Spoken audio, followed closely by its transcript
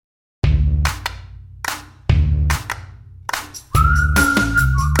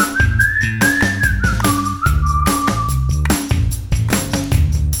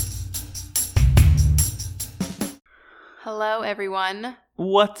everyone.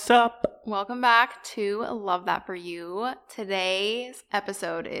 What's up? Welcome back to Love That For You. Today's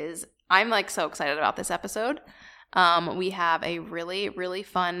episode I'm like so excited about this episode. We have a really, really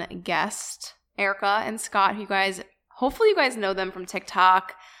fun guest, Erica and Scott, who hopefully you guys know them from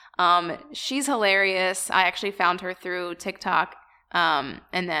TikTok. She's hilarious. I actually found her through TikTok, and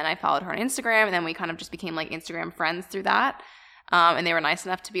then I followed her on Instagram, and then we kind of just became like Instagram friends through that. And they were nice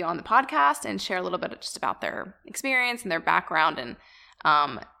enough to be on the podcast and share a little bit just about their experience and their background and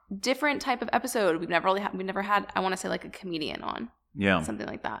different type of episode. We've never had, I want to say, like a comedian on. Yeah. Something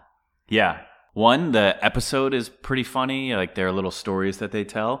like that. Yeah. One, the episode is pretty funny. Like, there are little stories that they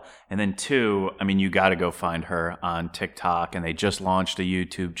tell. And then two, I mean, you got to go find her on TikTok. And they just launched a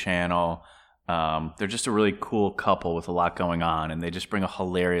YouTube channel. They're just a really cool couple with a lot going on. And they just bring a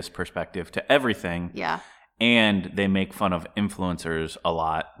hilarious perspective to everything. Yeah. And they make fun of influencers a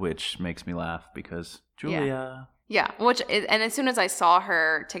lot, which makes me laugh because Julia. Yeah, and as soon as I saw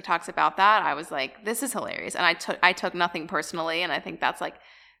her TikToks about that, I was like, this is hilarious. And I took nothing personally, and I think that's like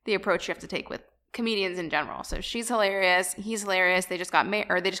the approach you have to take with comedians in general. So she's hilarious, he's hilarious. They just got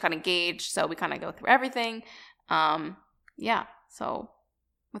they just got engaged, so we kind of go through everything. Yeah. So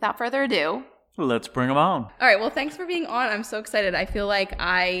without further ado, let's bring them on. All right. Well, thanks for being on. I'm so excited. I feel like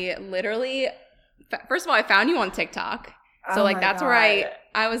I literally, first of all, I found you on TikTok. So that's where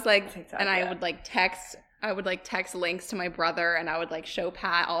I was like, TikTok, and I would like text links to my brother, and I would like show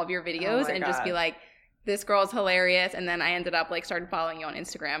Pat all of your videos and just be like, this girl's hilarious. And then I ended up like started following you on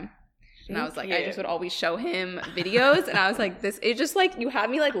Instagram. And I was like, I just would always show him videos. And I was like, it's just like, you have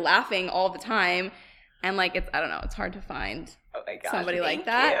me like laughing all the time. And like, it's hard to find somebody like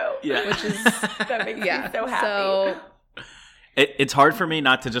that. Yeah. Which is, that makes me so happy. So, it's hard for me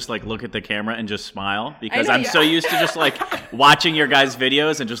not to just like look at the camera and just smile because I'm so used to just like watching your guys'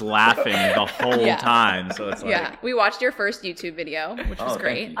 videos and just laughing the whole time. So it's like, we watched your first YouTube video, which was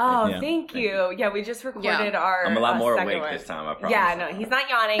great. Thank you. Yeah, we just recorded our. I'm a lot more awake one. this time. I promise. Yeah, no, he's not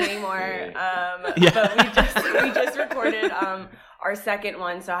yawning anymore. But we just recorded our second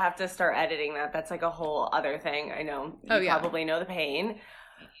one, so I have to start editing that. That's like a whole other thing. I know you probably know the pain.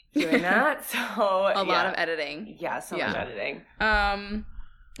 Doing that, so a lot of editing. Yeah, so much editing. Why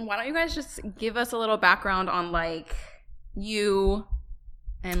don't you guys just give us a little background on like you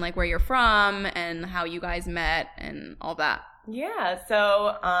and like where you're from and how you guys met and all that? Yeah,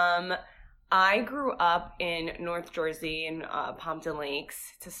 so I grew up in North Jersey in Pompton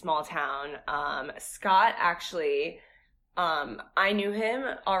Lakes. It's a small town. Scott actually. I knew him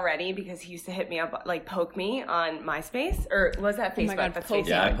already because he used to hit me up, like poke me on MySpace, or was that Facebook? Oh my God, That's poke. Facebook.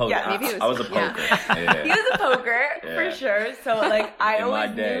 Yeah, I poked. Yeah, maybe I was a poker. Yeah. He was a poker for sure. So like, I In always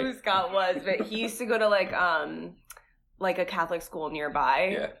my day. knew who Scott was, but he used to go to like a Catholic school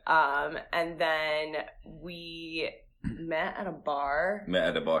nearby. Yeah. And then we met at a bar.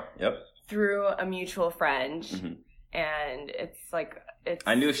 Yep. Through a mutual friend, and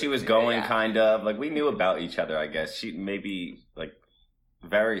I knew she was going kind of, like, we knew about each other, I guess. She maybe, like,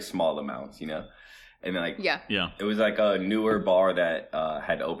 very small amounts, you know? And, like, it was, like, a newer bar that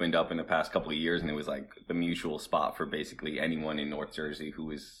had opened up in the past couple of years, and it was, like, the mutual spot for basically anyone in North Jersey who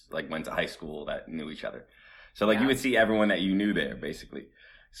was, like, went to high school that knew each other. So, like, you would see everyone that you knew there, basically.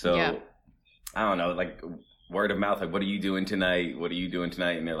 So, I don't know, like, word of mouth, like, what are you doing tonight? What are you doing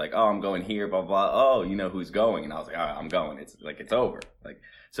tonight? And they're like, oh, I'm going here, blah, blah. Oh, you know who's going? And I was like, all right, I'm going. It's like, it's over. Like,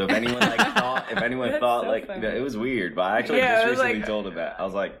 so if anyone like thought, so like, funny. you know, it was weird, but I actually just recently told her that. I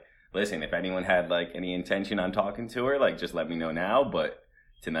was like, listen, if anyone had like any intention on talking to her, like, just let me know now. But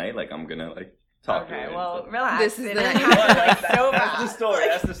tonight, like, I'm gonna like talk to her. Okay, well, relax. This is the That's the story.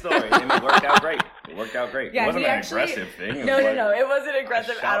 That's the story. And it worked out great. Yeah, it wasn't he an actually, aggressive thing. No, it wasn't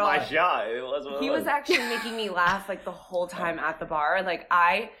aggressive at all. My shot. It was what it He was actually making me laugh like the whole time at the bar. Like,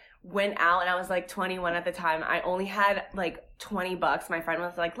 I went out and I was like 21 at the time. I only had like $20. My friend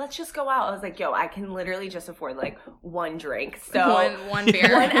was like, let's just go out. I was like, yo, I can literally just afford like one drink. So one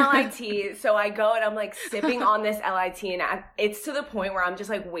beer. One LIT. So I go and I'm like sipping on this LIT, and it's to the point where I'm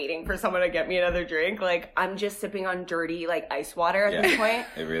just like waiting for someone to get me another drink. Like, I'm just sipping on dirty like ice water at this point.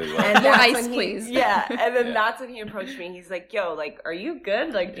 It really was. And More that's ice, when please. Yeah. And then that's when he approached me. He's like, yo, like, are you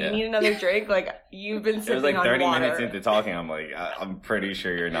good? Like, do you need another drink? Like, you've been sipping on It was like 30 water. minutes into talking. I'm like, I'm pretty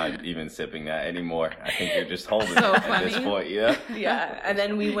sure you're not even sipping that anymore. I think you're just holding So it funny. at this point. Yeah. Yeah. And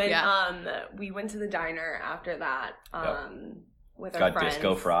then we went to the diner after that with our Got friends.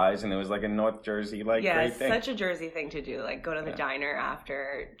 disco fries, and it was like a North Jersey great thing. Such a Jersey thing to do, like go to the diner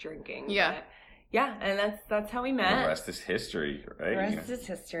after drinking. Yeah. But Yeah, and that's how we met. The rest is history, right? The rest is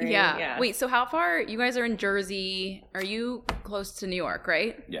history. Yeah. Yes. Wait, so how far? You guys are in Jersey. Are you close to New York,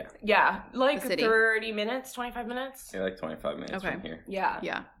 right? Yeah. Yeah, like 30 minutes, 25 minutes. Yeah, like 25 minutes from here. Yeah.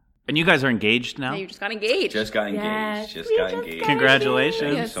 Yeah. And you guys are engaged now? Yeah, you just got engaged. Just got engaged. Yes, just we got just engaged. got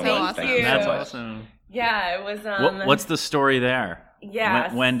Congratulations. Yes, so so much. awesome. Thank you. That's so much. awesome. Yeah, it was. What's the story there?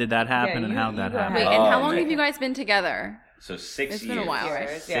 Yeah. When did that happen, Yeah, and how did that go happen? Wait, ahead. and how long have you guys been together? So 6 It's years. been a while, right?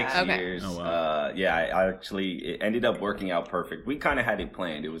 6 6 Okay. years. Oh, wow. Yeah, I actually, it ended up working out perfect. We kind of had it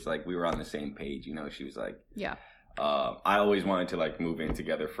planned. It was like we were on the same page, you know. She was like, Yeah. I always wanted to like move in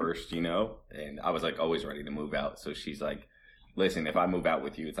together first, you know, and I was like always ready to move out. So she's like, listen, if I move out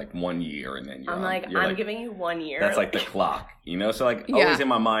with you, it's like 1 year, and then I'm giving you 1 year. That's like the clock, you know? So like always in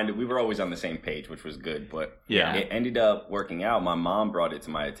my mind, we were always on the same page, which was good. But it ended up working out. My mom brought it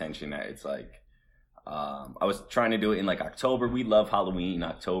to my attention that it's like, I was trying to do it in like October. We love Halloween,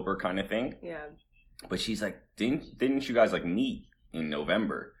 October kind of thing. Yeah. But she's like, didn't you guys like meet in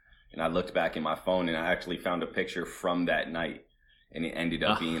November? And I looked back in my phone and I actually found a picture from that night. And it ended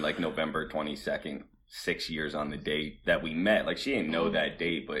up being like November 22nd. 6 years on the date that we met. Like, she didn't know that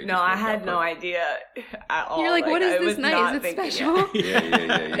date, but no, I had no idea at all. You're like, what is this night? Is it special?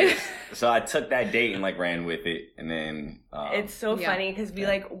 Yeah. So I took that date and like ran with it, and then it's so funny because we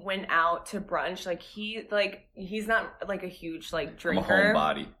like went out to brunch. Like he's not like a huge like drinker. I'm a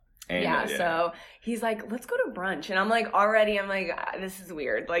homebody. And, so he's like, let's go to brunch. And I'm like, this is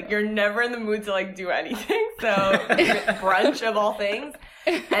weird. Like, you're never in the mood to, like, do anything. So, brunch of all things.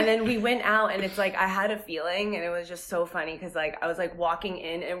 And then we went out, and it's like, I had a feeling, and it was just so funny, because, like, I was, like, walking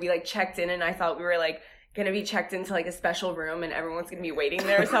in, and we, like, checked in, and I thought we were, like, gonna be checked into, like, a special room, and everyone's gonna be waiting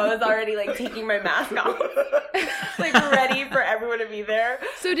there. So I was already, like, taking my mask off, like, ready for everyone to be there.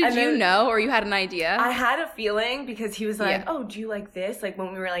 So did you know, or you had an idea? I had a feeling, because he was like, oh, do you like this? Like,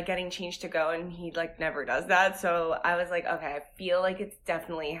 when we were, like, getting changed to go, and he, like, never does that. So I was like, okay, I feel like it's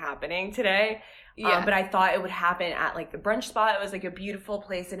definitely happening today. Yeah. But I thought it would happen at, like, the brunch spot. It was, like, a beautiful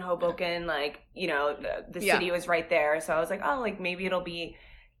place in Hoboken. Like, you know, the city was right there. So I was like, oh, like, maybe it'll be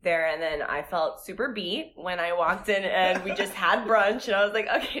there. And then I felt super beat when I walked in and we just had brunch, and I was like,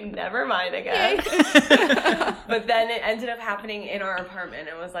 okay, never mind, I guess. But then it ended up happening in our apartment.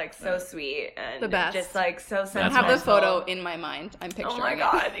 It was like so sweet and the best. Just like so sentimental. I have the photo in my mind. I'm picturing it. Oh my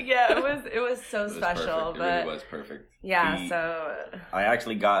god. Yeah, it was so special. Perfect. But it really was perfect. Yeah, so I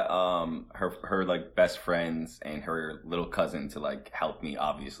actually got her like best friends and her little cousin to like help me,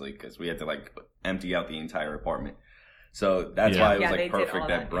 obviously, because we had to like empty out the entire apartment. So that's why it was like perfect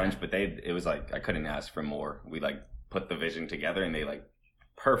at brunch, but it was like I couldn't ask for more. We like put the vision together and they like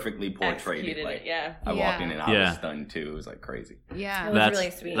perfectly portrayed it. Like, I walked in and I was stunned too. It was like crazy. Yeah, it was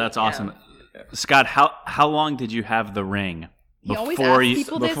really sweet. That's awesome. Yeah. Scott, how long did you have the ring? He always asks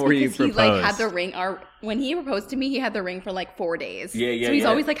people this because he like had the ring. When he proposed to me, he had the ring for like 4 days. Yeah. So he's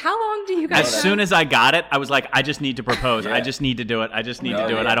always like, "How long do you guys?" As soon as I got it, I was like, "I just need to propose. I just need to do it. I just need to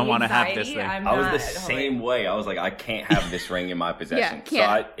do it. I don't want to have this thing." I was the same way. I was like, I can't have this ring in my possession.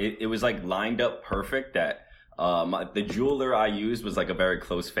 So it was like lined up perfect that. The jeweler I used was like a very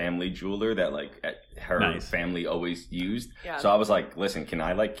close family jeweler that like her family always used. Yeah. So I was like, listen, can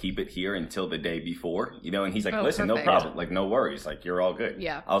I like keep it here until the day before? You know, and he's like, listen, perfect. No problem. Like, no worries. Like, you're all good.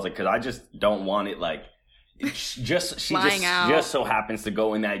 Yeah. I was like, cause I just don't want it like, she just so happens to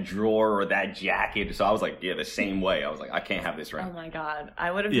go in that drawer or that jacket. So I was like, the same way. I was like, I can't have this ring. Oh my god,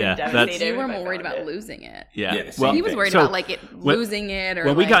 I would have been devastated. You were more worried about losing it. Yeah. Well, he was worried about like losing it. Or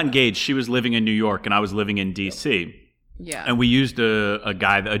when we got engaged, she was living in New York and I was living in DC. Yeah. And we used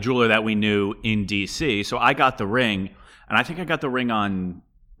a jeweler that we knew in DC. So I got the ring, and I think I got the ring on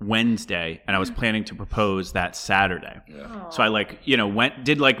Wednesday, and I was planning to propose that Saturday. Yeah. So I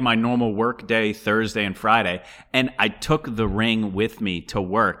did like my normal work day Thursday and Friday, and I took the ring with me to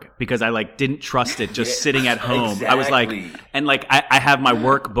work because I like didn't trust it just sitting at home. Exactly. I was like, and like I have my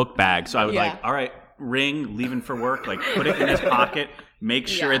work book bag, so I was like, all right, ring, leaving for work, like put it in his pocket, make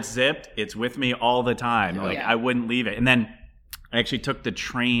sure it's zipped, it's with me all the time. Like I wouldn't leave it. And then I actually took the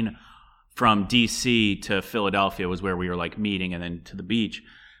train from DC to Philadelphia was where we were like meeting, and then to the beach.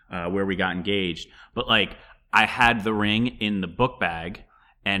 Where we got engaged. But like I had the ring in the book bag,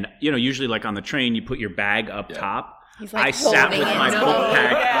 and usually like on the train you put your bag up top. He's like, I sat with my book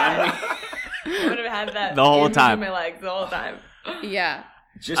bag on me. I would have had that the whole time. My legs the whole time. Yeah.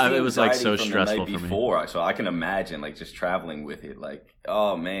 just it was like so stressful for me. So I can imagine like just traveling with it. Like,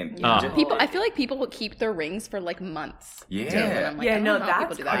 oh man, people. I feel like people will keep their rings for like months. Yeah, like, no,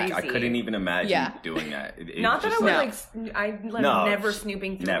 that's crazy. I couldn't even imagine doing that. Not that I would never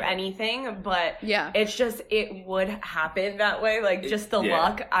snooping through anything, but it's just it would happen that way. Like just the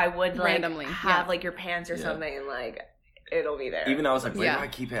luck, I would like randomly have like your pants or something, and like. It'll be there. Even I was like, where do I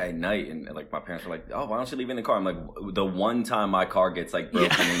keep it at night? And like my parents were like, oh, why don't you leave it in the car? I'm like, the one time my car gets like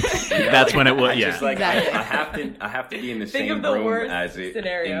broken into, that's when it was. Yeah, just, like, exactly. I have to be in the same room as it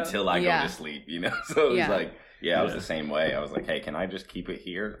until I go to sleep. You know, so it was like, I was the same way. I was like, hey, can I just keep it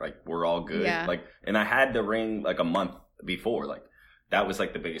here? Like we're all good. Like, and I had the ring like a month before. Like that was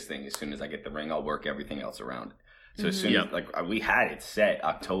like the biggest thing. As soon as I get the ring, I'll work everything else around it. So as soon as like we had it set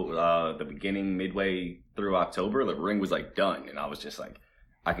October, the beginning midway through October, the ring was like done, and I was just like,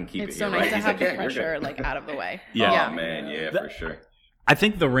 I can keep it here. It's so nice to have the pressure like out of the way. Yeah, oh man, for sure. I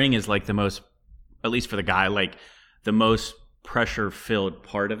think the ring is like the most, at least for the guy, like the most pressure filled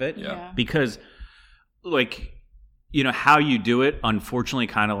part of it. Yeah, because like. You know, how you do it, unfortunately,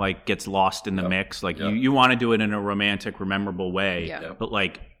 kind of like gets lost in the mix. Like you want to do it in a romantic, memorable way, but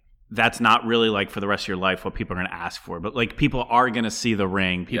like. That's not really like for the rest of your life what people are going to ask for. But like people are going to see the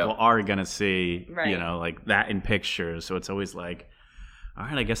ring. People are going to see, you know, like that in pictures. So it's always like, all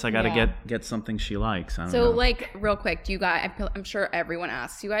right, I guess I got to get something she likes. I don't know. Like real quick, do you guys, I'm sure everyone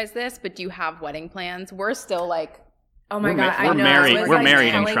asks you guys this, but do you have wedding plans? We're still like, oh my God, we're married. We're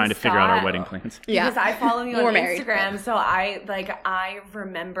married and trying to figure out our wedding plans. Because I follow you on Instagram, so I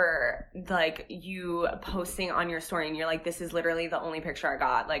remember like you posting on your story, and you're like, "This is literally the only picture I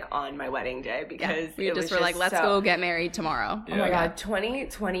got like on my wedding day because we just were like, let's go get married tomorrow." Oh my God,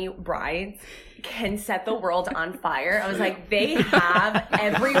 2020 brides can set the world on fire. I was like, they have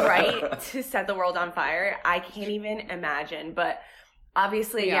every right to set the world on fire. I can't even imagine, but.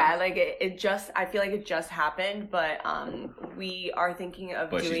 Obviously, like it just, I feel like it just happened, but we are thinking of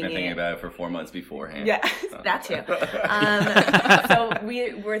doing it. But she's been thinking about it for 4 months beforehand. Yeah, that too. So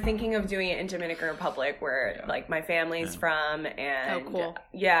we're thinking of doing it in Dominican Republic where like my family's from, and cool.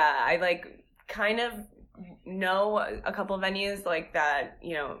 Yeah, I like kind of know a couple of venues like that,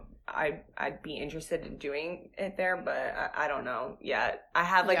 you know, I'd be interested in doing it there, but I don't know yet. I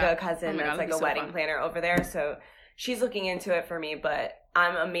have like a cousin that's like a wedding planner over there, so she's looking into it for me, but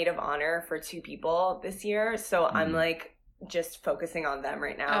I'm a maid of honor for 2 people this year, so I'm like just focusing on them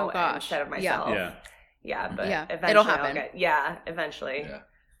right now instead of myself. But eventually it'll happen. Eventually. Yeah.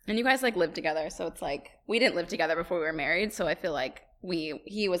 And you guys like live together, so it's like we didn't live together before we were married, so I feel like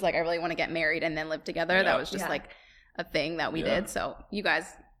he was like, I really want to get married and then live together. Yeah. That was just like a thing that we did. So you guys,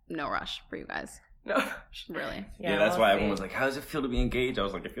 no rush for you guys. No, really. Yeah, that's why everyone was like, "How does it feel to be engaged?" I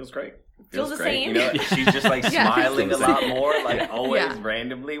was like, "It feels great. It feels great." Same. You know, she's just like smiling a lot more, like always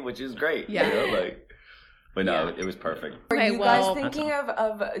randomly, which is great. Yeah, you know, like. But no, it was perfect. Are you guys thinking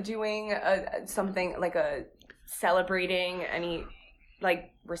of doing something like a celebrating any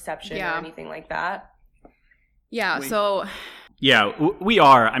like reception or anything like that? Yeah. So. Yeah, we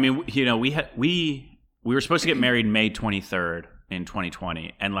are. I mean, you know, we were supposed to get married May 23rd in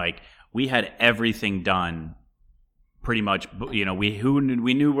 2020, and like. We had everything done pretty much, you know, we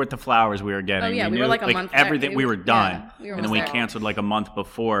knew what the flowers we were getting. Oh, yeah, we were like a month everything, we were done. Yeah, and then we canceled like a month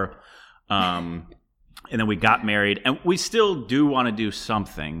before. And then we got married. And we still do want to do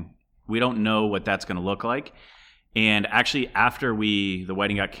something. We don't know what that's going to look like. And actually, after the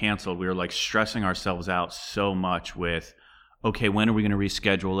wedding got canceled, we were like stressing ourselves out so much with, okay, when are we going to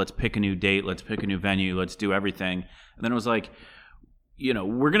reschedule? Let's pick a new date. Let's pick a new venue. Let's do everything. And then it was like, you know,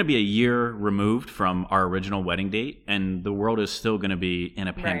 we're going to be a year removed from our original wedding date, and the world is still going to be in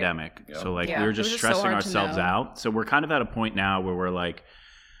a pandemic. Yep. So, like, we were just stressing ourselves out. So we're kind of at a point now where we're, like,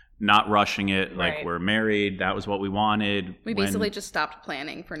 not rushing it. Like, we're married. That was what we wanted. We basically just stopped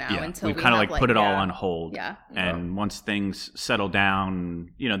planning for now until we've kind of, like, put it all on hold. Yeah. And once things settle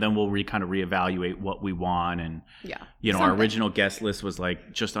down, you know, then we'll kind of reevaluate what we want. And, you know, our original guest list was,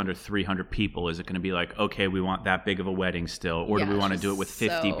 like, just under 300 people. Is it going to be like, okay, we want that big of a wedding still? Or do we want to do it with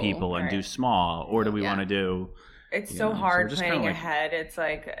 50 people and do small? Or do we want to do... It's so hard planning ahead. It's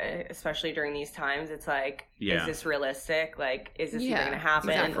like, especially during these times, it's like, is this realistic? Like, is this even going to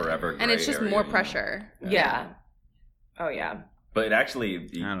happen? It's forever and it's just more pressure. Yeah. Oh, yeah. But it actually,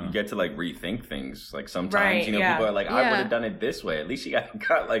 you get to like rethink things. Like sometimes, you know, people are like, I would have done it this way. At least you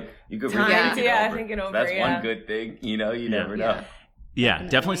got like, you could rethink it over. Thinking over. So that's one good thing. You know, you never know. Yeah,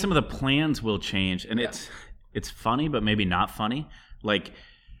 definitely some of the plans will change. And it's funny, but maybe not funny. Like,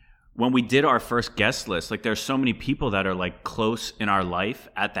 when we did our first guest list, like there's so many people that are like close in our life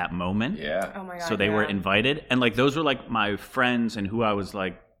at that moment. Yeah. Oh my God. So they were invited. And like those were like my friends and who I was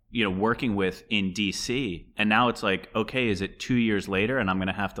like, you know, working with in DC. And now it's like, okay, is it 2 years later? And I'm going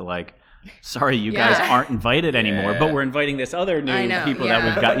to have to like, sorry, you guys aren't invited anymore, but we're inviting this other new people that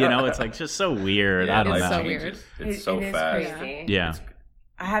we've got, you know, it's like just so weird. I don't know. So weird. It's so fast. Crazy. Yeah.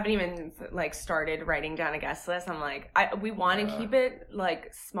 I haven't even like started writing down a guest list. I'm like, we want to keep it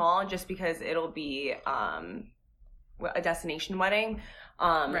like small just because it'll be a destination wedding.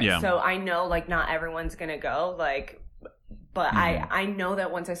 So I know like not everyone's gonna go, like, but I know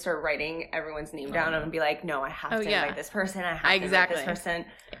that once I start writing everyone's name down, I'm gonna be like, no, I have to invite this person. I have to invite this person.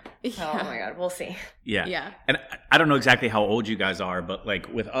 So, oh my God, we'll see. Yeah. And I don't know exactly how old you guys are, but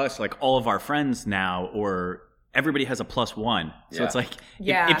like with us, like all of our friends now, or everybody has a +1. So it's like,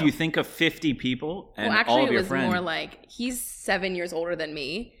 if you think of 50 people and all of your friends. Actually, it was more like, he's 7 years older than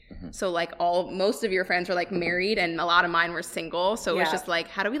me. So like most of your friends were like married and a lot of mine were single. So it was just like,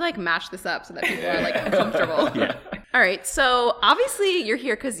 how do we like match this up so that people are like comfortable? All right. So obviously you're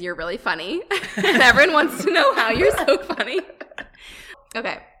here because you're really funny. And everyone wants to know how you're so funny.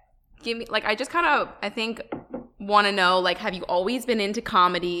 Okay. Give me, like, I just kind of, I think, want to know, like, have you always been into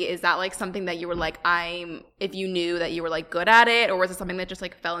comedy? Is that, like, something that you were, like, if you knew that you were, like, good at it? Or was it something that just,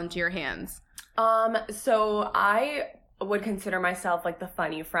 like, fell into your hands? So I would consider myself, like, the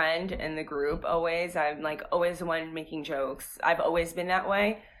funny friend in the group always. I'm, like, always the one making jokes. I've always been that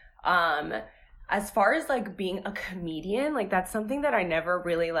way. As far as, like, being a comedian, like, that's something that I never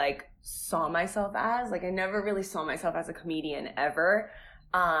really, like, saw myself as. Like, I never really saw myself as a comedian ever.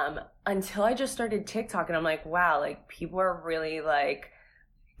 Until I just started TikTok and I'm like, wow, like people are really like,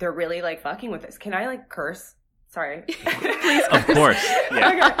 they're really like fucking with this. Can I like curse? Sorry. Please curse. Of course. Yeah.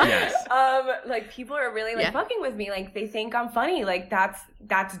 Okay. Yes. Like people are really like fucking with me. Like they think I'm funny. Like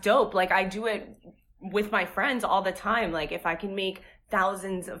that's dope. Like I do it with my friends all the time. Like if I can make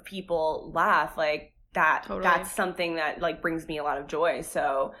thousands of people laugh, like that's something that like brings me a lot of joy.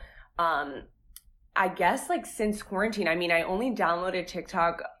 So, I guess, like, since quarantine, I mean, I only downloaded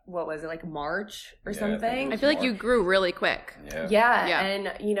TikTok, what was it, like, March or something? I feel like you grew really quick. Yeah,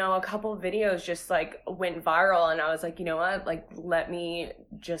 and, you know, a couple of videos just, like, went viral, and I was like, you know what, like, let me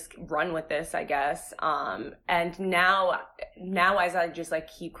just run with this, I guess. And now as I just, like,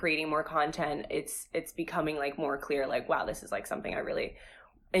 keep creating more content, it's becoming, like, more clear, like, wow, this is, like, something I really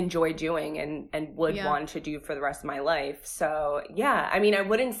enjoy doing and would want to do for the rest of my life. So yeah, I mean, I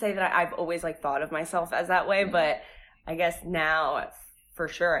wouldn't say that I've always like thought of myself as that way, but I guess now for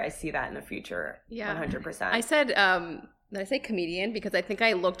sure I see that in the future. 100%. I said did I say comedian? Because I think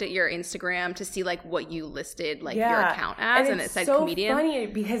I looked at your Instagram to see like what you listed like your account as, and it said so comedian. Funny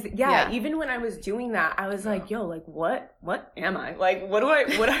because even when I was doing that, I was like, yo, like what am I? Like what do I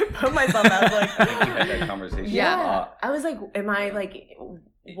put myself as? Like I think we had that conversation. I was like, am I like,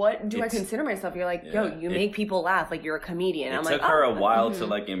 what do I consider myself? You're like, yo, you make people laugh. Like you're a comedian. It took her a while to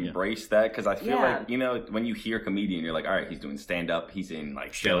like embrace that, because I feel like, you know, when you hear comedian, you're like, all right, he's doing stand up, he's in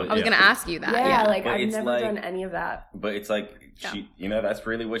like shows. I was gonna ask you that. Yeah, like but I've never done any of that. But it's like she, you know, that's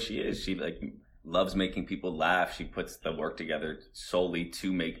really what she is. She like loves making people laugh. She puts the work together solely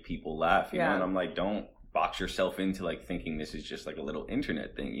to make people laugh. You know, and I'm like, don't box yourself into like thinking this is just like a little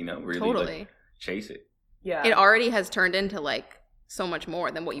internet thing. You know, really like, chase it. Yeah, it already has turned into like so much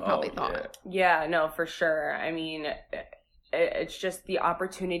more than what you probably thought. Yeah, no, for sure. I mean, it's just the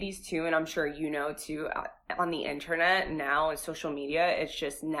opportunities too, and I'm sure you know too, on the internet now and social media, it's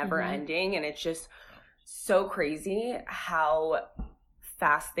just never ending, and it's just so crazy how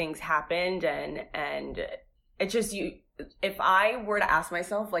fast things happened, and it's just if I were to ask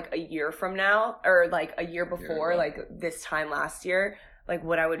myself like a year from now, or like a year before, like this time last year, like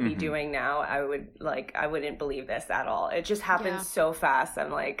what I would be doing now, I wouldn't believe this at all. It just happens so fast.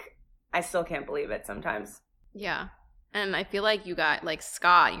 I'm like, I still can't believe it sometimes. Yeah. And I feel like you got like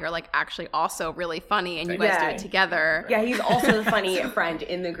Scott, you're like actually also really funny, and you guys do it together. Yeah, he's also the funny friend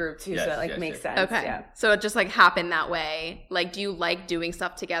in the group too, so it like makes sense. Okay. Yeah. So it just like happened that way. Like, do you like doing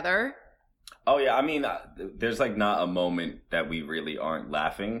stuff together? Oh yeah, I mean, there's like not a moment that we really aren't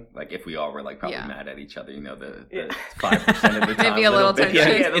laughing. Like if we all were like probably mad at each other, you know, the 5% of the time. Maybe a little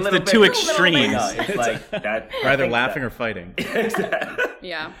tension. It's the two extremes. It's like that. Either laughing or fighting.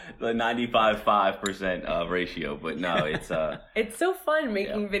 Yeah. The 95-5% ratio, but no, it's so fun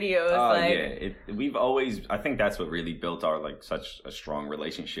making videos. We've always, I think that's what really built our like such a strong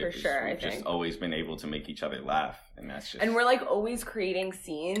relationship. For sure, we've just always been able to make each other laugh, and that's just. And we're like always creating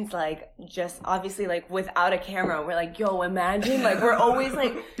scenes like just this obviously like without a camera. We're like, yo, imagine like we're always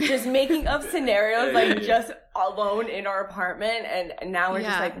like just making up scenarios like just alone in our apartment, and now we're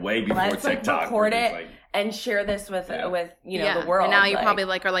just like way before let's TikTok, like record it and share this with you know the world. And now you probably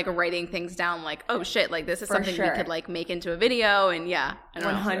like are like writing things down like, oh shit, like this is something we could like make into a video, and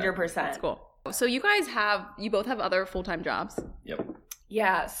 100%. That's cool. So you both have other full-time jobs? Yep.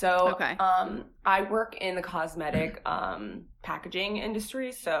 Yeah, so I work in the cosmetic packaging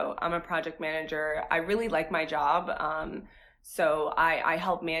industry, so I'm a project manager. I really like my job. So I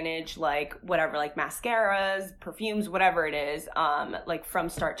help manage like whatever, like mascaras, perfumes, whatever it is, like from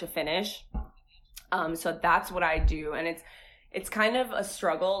start to finish. So that's what I do, and it's kind of a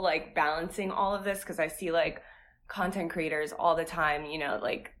struggle like balancing all of this, because I see like content creators all the time, you know,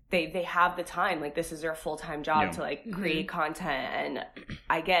 like they have the time, like this is their full-time job to like create content, and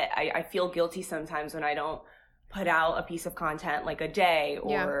I feel guilty sometimes when I don't put out a piece of content like a day,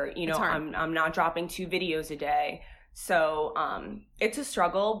 or you know I'm not dropping 2 videos a day. So it's a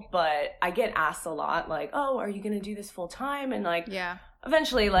struggle, but I get asked a lot like, oh, are you gonna do this full time? And like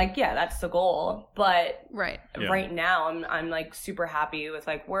eventually like that's the goal, but right now I'm like super happy with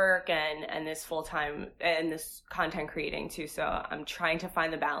like work and this full time and this content creating too, so I'm trying to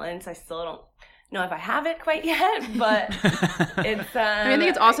find the balance. I still don't know if I have it quite yet, but it's I mean, I think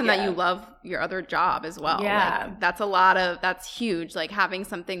it's awesome that you love your other job as well. Like, that's huge, like having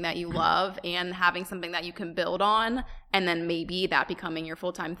something that you love and having something that you can build on, and then maybe that becoming your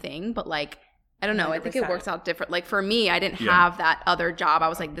full-time thing. But like I don't know. 100%. I think it works out different. Like for me, I didn't have that other job. I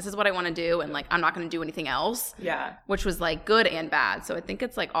was like, this is what I want to do, and like I'm not going to do anything else. Yeah. Which was like good and bad. So I think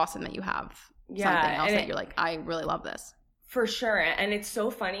it's like awesome that you have something else that you're like, I really love this. For sure. And it's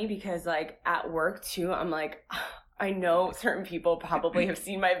so funny because like at work too, I'm like, I know certain people probably have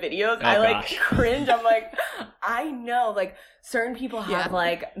seen my videos. I like cringe. I'm like, I know like certain people have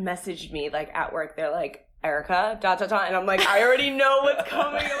like messaged me like at work. They're like, Erica, ... And I'm like, I already know what's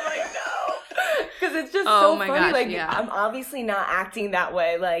coming. I'm like, no. Because it's just so funny. Gosh, like, I'm obviously not acting that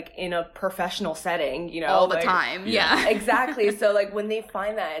way, like, in a professional setting, you know? All the like, time. Yeah. Exactly. So, like, when they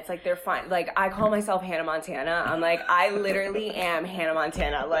find that, it's like, they're fine. Like, I call myself Hannah Montana. I'm like, I literally am Hannah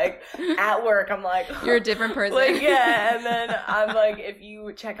Montana. Like, at work, I'm like... You're a different person. Like, yeah. And then I'm like, if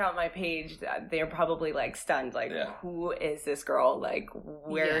you check out my page, they're probably, like, stunned. Like, who is this girl? Like,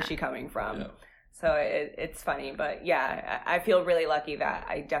 where is she coming from? Yeah. So it's funny, but I feel really lucky that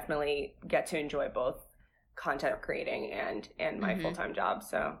I definitely get to enjoy both content creating and my full-time job.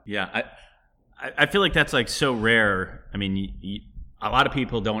 So I feel like that's like so rare. I mean, a lot of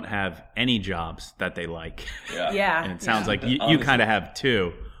people don't have any jobs that they like. Yeah. And it sounds like you kind of have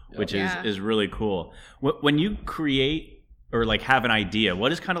two, which is really cool. When you create or like have an idea,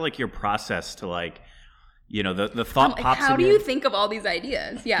 what is kind of like your process to like, you know, the thought pops in. How do you think of all these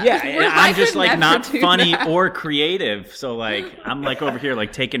ideas? Yeah, I'm just like not funny or creative. So like I'm like over here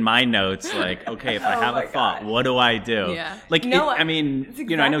like taking my notes. Like, okay, if I have a thought, what do I do? Yeah. Like, I mean, exactly,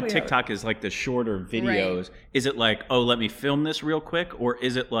 you know, I know TikTok is like the shorter videos. Right. Is it like, oh, let me film this real quick, or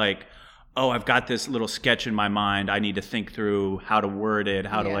is it like, oh, I've got this little sketch in my mind. I need to think through how to word it,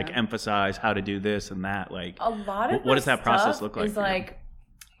 how to like emphasize, how to do this and that. Like, a lot of what does that process look like? Is like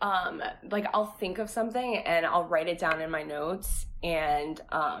I'll think of something and I'll write it down in my notes, and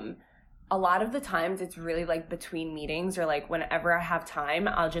a lot of the times it's really like between meetings or like whenever I have time,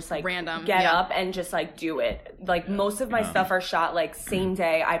 I'll just like get up and just like do it. Like most of my stuff are shot like same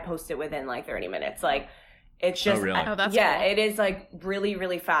day. I post it within like 30 minutes. Like it's just really? That's cool. It is like really,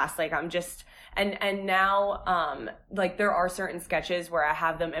 really fast. Like I'm just and now like there are certain sketches where I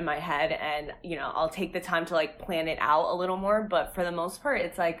have them in my head, and you know I'll take the time to like plan it out a little more, but for the most part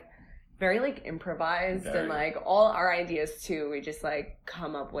it's like very like improvised and like all our ideas too we just like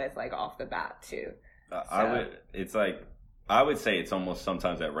come up with like off the bat too. I would say it's almost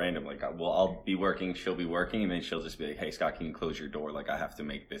sometimes at random. Like, I'll be working, she'll be working, and then she'll just be like, hey, Scott, can you close your door? Like, I have to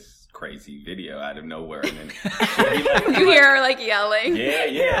make this crazy video out of nowhere. And then she'll be like, you hear her, like, yelling.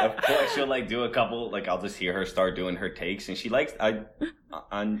 Yeah. Of course, she'll, like, do a couple, like, I'll just hear her start doing her takes. And she likes, I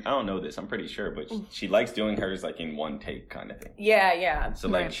don't know this, I'm pretty sure, but she likes doing hers, like, in one take kind of thing. Yeah. So,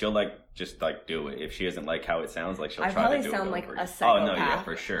 like, she'll, like, just, like, do it. If she doesn't like how it sounds, like, she'll try to do it. I probably sound like a psychopath. Oh, no, yeah,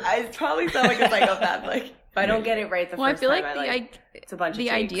 for sure. I probably sound like a psychopath, like... If I don't get it right the first time, it's a bunch of the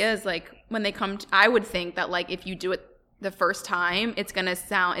idea is like when they come I would think that like if you do it the first time, it's going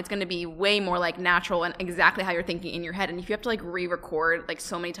to be way more like natural and exactly how you're thinking in your head. And if you have to like re-record like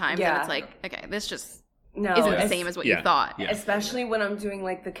so many times, then it's like, okay, this just isn't the same as what you thought. Yeah. Especially when I'm doing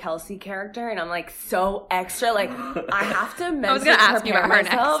like the Kelsey character and I'm like so extra, like I have to mentally prepare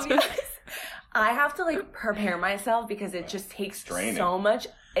myself. I have to like prepare myself because it just takes so much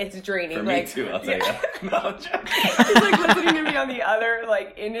it's draining. For like, me too, I'll tell you. No, he's like listening to me on the other,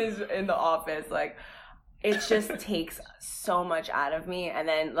 like in the office, like it just takes so much out of me. And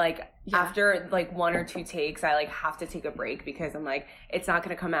then like after like 1 or 2 takes, I like have to take a break because I'm like, it's not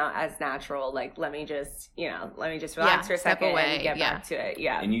going to come out as natural. Like, let me just relax for a second and get back to it.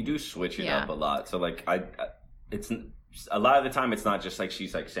 Yeah. And you do switch it up a lot. So like it's a lot of the time it's not just like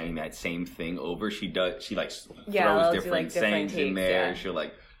she's like saying that same thing over. She like throws different sayings in there. Yeah. She'll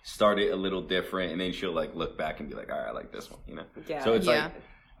like start it a little different and then she'll like look back and be like, all right, I like this one, you know? Yeah. So it's like,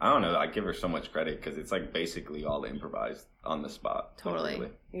 I don't know. I give her so much credit because it's like basically all improvised on the spot. Totally. Like,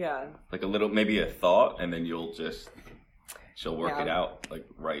 really. Yeah. Like a little, maybe a thought, and then she'll work it out like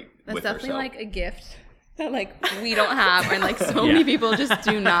right That's with definitely herself. Like a gift that like we don't have, and like so many people just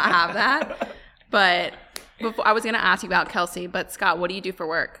do not have that. But before I was gonna ask you about Kelsey, but Scott, what do you do for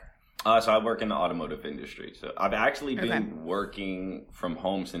work? So I work in the automotive industry. So I've actually been working from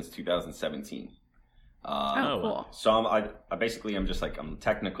home since 2017. Cool. So I'm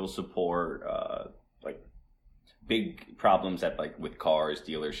technical support, like big problems at like with cars,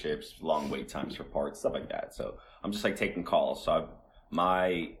 dealerships, long wait times for parts, stuff like that. So I'm just like taking calls. So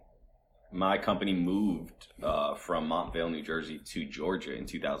my company moved from Montvale, New Jersey to Georgia in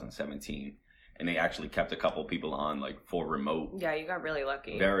 2017, and they actually kept a couple people on like for remote. Yeah, you got really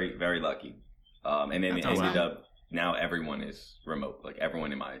lucky. Very, very lucky. And then it ended up. Now everyone is remote, like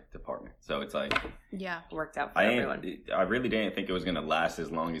everyone in my department. So it's like, worked out for everyone. I really didn't think it was going to last as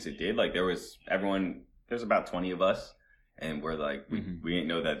long as it did. Like there's about 20 of us, and we're like, we didn't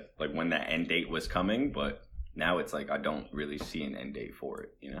know that like when that end date was coming, but now it's like, I don't really see an end date for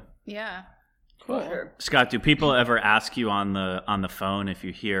it, you know? Yeah. Cool. Sure. Scott, do people ever ask you on the phone if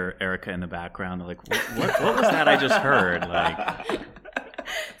you hear Erica in the background? They're like, what was that I just heard? Like,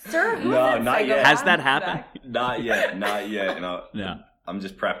 sir, no, not yet. Has that happened? Not yet. And I'm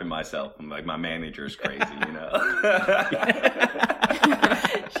just prepping myself. I'm like, my manager's crazy, you know.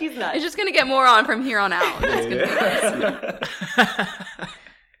 She's nuts. It's just gonna get more on from here on out. It's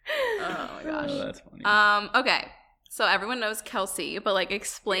oh my gosh. Oh, that's funny. Okay. So everyone knows Kelsey, but like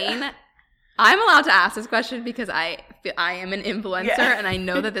explain. I'm allowed to ask this question because I am an influencer, and I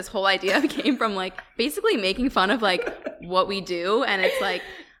know that this whole idea came from like basically making fun of like what we do, and it's like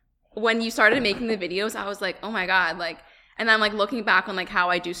when you started making the videos, I was like, oh my god, like, and I'm like looking back on like how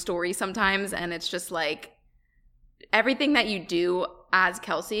I do stories sometimes, and it's just like everything that you do as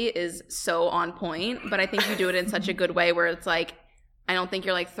Kelsey is so on point, but I think you do it in such a good way where it's like I don't think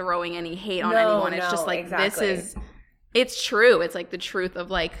you're like throwing any hate on anyone. It's just like it's true. It's like the truth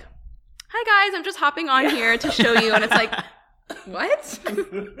of like, hi guys, I'm just hopping on here to show you, and it's like, what?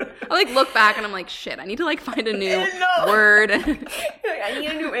 I like look back and I'm like, shit, I need to like find a new word. I need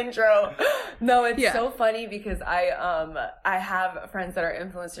a new intro. No, it's so funny because I have friends that are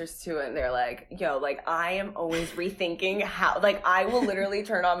influencers too, and they're like, yo, like I am always rethinking how, like I will literally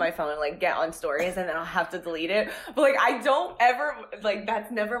turn on my phone and like get on stories and then I'll have to delete it. But like I don't ever, like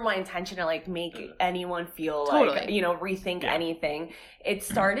that's never my intention to like make anyone feel like, you know, rethink anything. It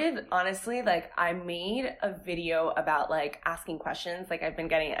started, honestly, like I made a video about like asking questions. Like I've been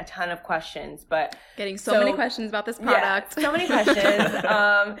getting a ton of questions, but getting so many questions about this product. Yeah, so many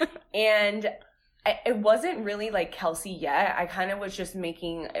questions. And it wasn't really like Kelsey yet. I kind of was just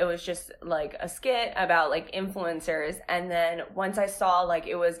it was just like a skit about like influencers. And then once I saw like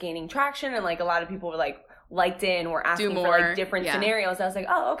it was gaining traction and like a lot of people were like liked it and were asking for like different scenarios, I was like,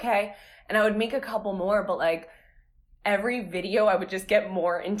 oh, okay. And I would make a couple more, but like every video I would just get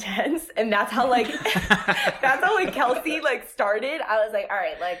more intense, and that's how like Kelsey like started. I was like, all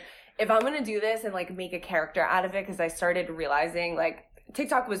right, like if I'm gonna do this and like make a character out of it, because I started realizing like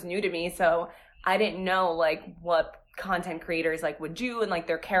TikTok was new to me, so I didn't know like what content creators like would do and like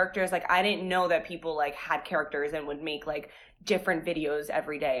their characters. Like I didn't know that people like had characters and would make like different videos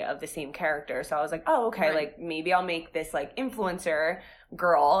every day of the same character. So I was like, oh, okay, like maybe I'll make this like influencer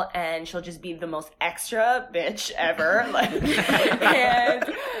girl and she'll just be the most extra bitch ever. Like, and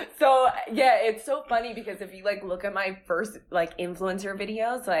so yeah, it's so funny because if you like look at my first like influencer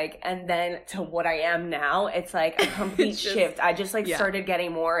videos, like, and then to what I am now, it's like a complete shift. I just like started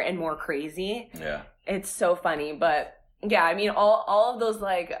getting more and more crazy. Yeah. It's so funny. But yeah, I mean, all of those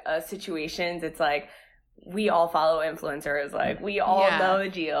like situations, it's like, we all follow influencers, like we all know the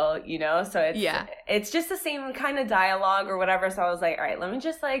deal, you know? So it's just the same kind of dialogue or whatever. So I was like, all right, let me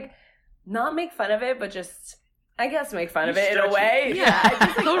just like not make fun of it, but just, I guess, make fun of it in a way. Yeah,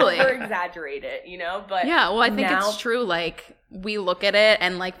 just like totally. Over-exaggerate it, you know? But yeah, well, I think it's true. Like we look at it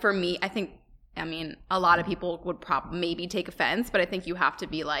and like for me, I think I mean, a lot of people would maybe take offense, but I think you have to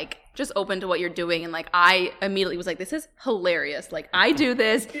be like just open to what you're doing. And like, I immediately was like, this is hilarious. Like, I do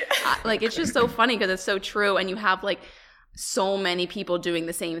this. Like, it's just so funny because it's so true. And you have like so many people doing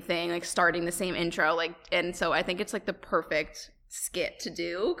the same thing, like starting the same intro. Like, and so I think it's like the perfect skit to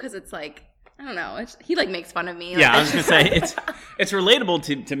do because it's like, I don't know. He like makes fun of me. Yeah, I was gonna say it's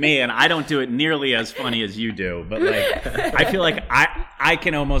relatable to me, and I don't do it nearly as funny as you do. But like, I feel like I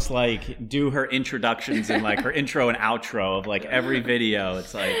can almost like do her introductions and like her intro and outro of like every video.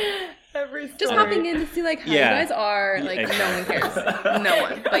 It's like just popping in to see like how you guys are. Like no one cares, no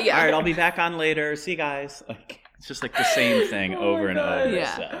one. But yeah. All right, I'll be back on later. See you guys. Like it's just like the same thing over and over.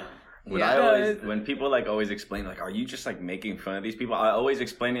 Yeah. So. When people like always explain like, are you just like making fun of these people? I always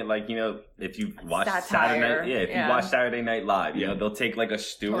explain it like, you know, if you watch you watch Saturday Night Live, you know, they'll take like a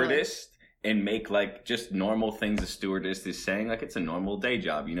stewardess and make like just normal things a stewardess is saying, like it's a normal day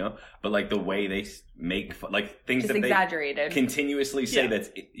job, you know, but like the way they make like things just that exaggerated. They continuously say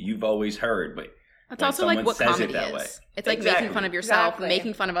that you've always heard, but that's also like what comedy is. It's like making fun of yourself,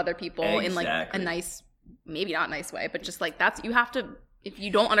 making fun of other people in like a nice, maybe not nice way, but just like you have to. If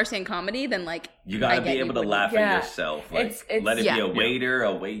you don't understand comedy, then like you gotta be able to laugh at yourself. Like let it be a waiter,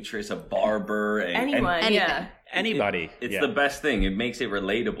 a waitress, a barber, anyone, anybody. It's the best thing. It makes it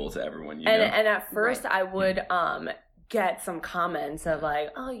relatable to everyone. You know? And at first, I would get some comments of like,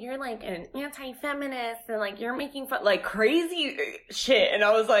 "Oh, you're like an anti-feminist and like you're making fun, like crazy shit." And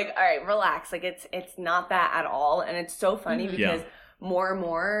I was like, "All right, relax. Like it's not that at all." And it's so funny because. More and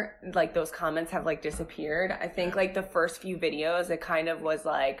more, like, those comments have, like, disappeared. I think, like, the first few videos, it kind of was,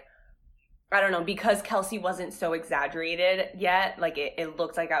 like, I don't know, because Kelsey wasn't so exaggerated yet, like, it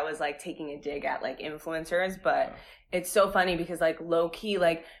looked like I was, like, taking a dig at, like, influencers, but it's so funny because, like, low-key,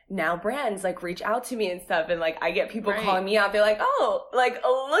 like, now brands, like, reach out to me and stuff, and, like, I get people calling me out. They're like, oh, like,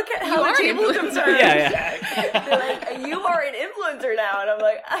 look at how the tables have turned. They're like, you are an influencer now. And I'm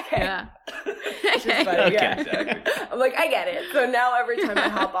like, okay. Yeah. It's just funny. Exactly. I'm like, I get it. So now every time I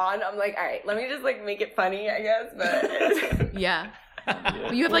hop on, I'm like, all right, let me just, like, make it funny, I guess. But yeah.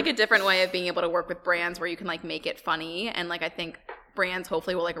 Well, you have, like, a different way of being able to work with brands where you can, like, make it funny. And, like, I think brands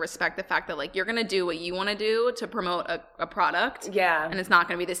hopefully will like respect the fact that like you're gonna do what you want to do to promote a product, and it's not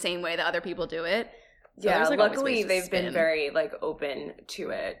gonna be the same way that other people do it. So like, luckily they've been very like open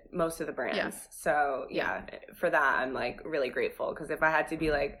to it, most of the brands. So for that I'm like really grateful because if I had to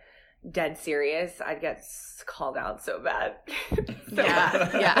be like dead serious, I'd get called out so bad.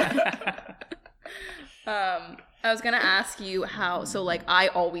 I was gonna ask you how. So like I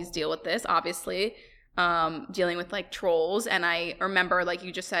always deal with this, obviously. Dealing with like trolls, and I remember like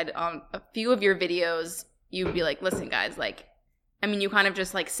you just said on a few of your videos you'd be like, listen guys, like I mean you kind of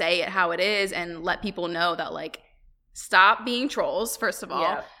just like say it how it is and let people know that like stop being trolls first of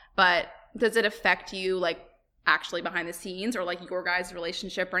all, but does it affect you like actually behind the scenes or like your guys'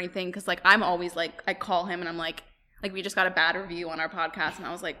 relationship or anything? Because like I'm always like I call him and I'm like we just got a bad review on our podcast and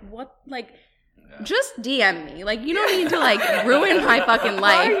I was like what, like just DM me. Like, you don't need to, like, ruin my fucking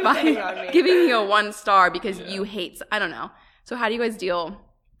life by giving me a 1 star because you hate... I don't know. So how do you guys deal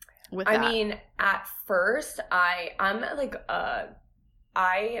with that? I mean, at first, I'm, like,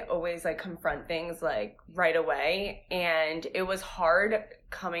 I always, like, confront things, like, right away. And it was hard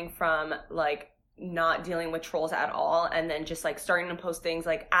coming from, like, not dealing with trolls at all and then just, like, starting to post things,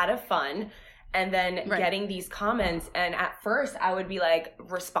 like, out of fun. And then getting these comments. And at first I would be like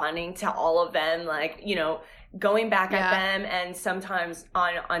responding to all of them, like, you know, going back at them. And sometimes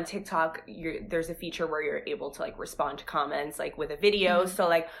on TikTok, there's a feature where you're able to like respond to comments like with a video. So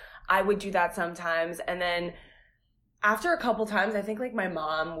like I would do that sometimes. And then after a couple times, I think like my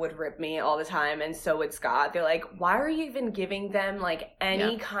mom would rip me all the time. And so would Scott. They're like, why are you even giving them like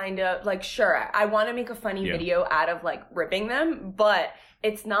any kind of like, sure, I want to make a funny video out of like ripping them, but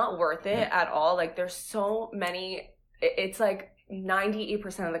it's not worth it at all. Like there's so many, it's like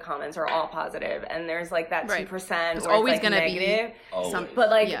 98% of the comments are all positive and there's like that 2% it's always like gonna negative. Be some, but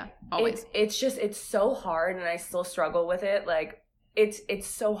like always. It's so hard and I still struggle with it. Like it's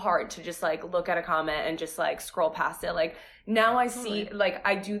so hard to just like look at a comment and just like scroll past it. Like now I see like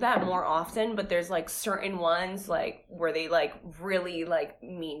I do that more often, but there's like certain ones like where they like really like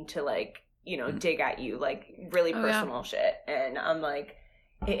mean to like, you know, dig at you, like really personal shit. And I'm like,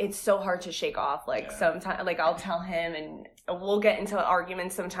 it's so hard to shake off. Like sometimes, like I'll tell him and we'll get into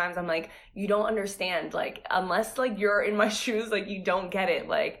arguments sometimes. I'm like, you don't understand. Like, unless like you're in my shoes, like you don't get it.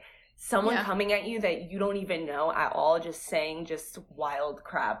 Like someone coming at you that you don't even know at all, just saying just wild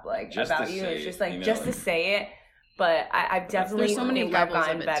crap like just about you. It's just like, just to say it. But I've definitely so many levels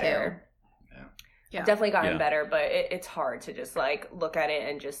gotten of it better. Too. I've definitely gotten better, but it's hard to just like look at it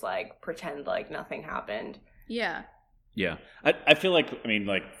and just like pretend like nothing happened. Yeah. Yeah. I feel like, I mean,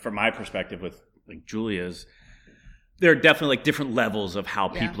 like from my perspective with like Julia's, there are definitely like different levels of how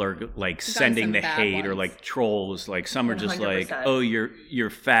people are like sending the hate ones. Or like trolls. Like some are just 100%. Like, oh, you're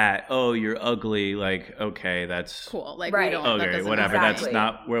fat. Oh, you're ugly. Like, okay, that's cool. Like, we don't, okay, whatever. Exactly. That's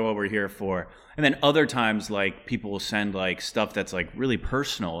not what we're here for. And then other times, like people will send like stuff that's like really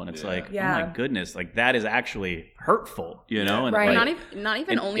personal, and it's like, oh my goodness, like that is actually hurtful, you know? And right. Like, not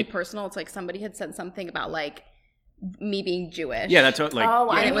even only personal. It's like somebody had said something about like me being Jewish. Yeah, that's what like.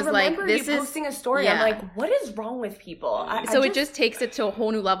 Oh, and it was like this is posting a story. I'm like, what is wrong with people? It just takes it to a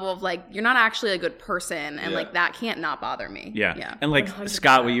whole new level of like, you're not actually a good person, and like that can't not bother me. Yeah. And like 100%.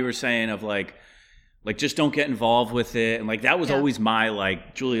 Scott, what you were saying of like just don't get involved with it, and like that was always my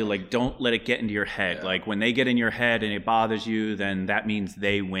like, Julia, like don't let it get into your head. Like when they get in your head and it bothers you, then that means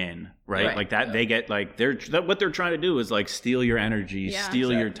they win, right? Like that they get like what they're trying to do is like steal your energy,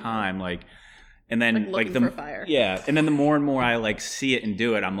 steal your time, like. And then like the fire. And then the more and more I like see it and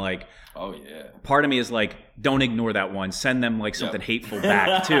do it, I'm like, oh yeah. Part of me is like, don't ignore that one. Send them like something hateful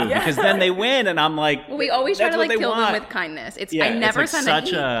back too, because then they win. And I'm like, well, we always try to like kill them with kindness. I never send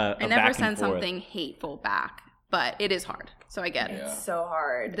I never send something hateful back, but it is hard. So I get it. It's so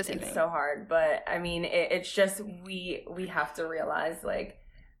hard. It's so hard. But I mean, it's just we have to realize like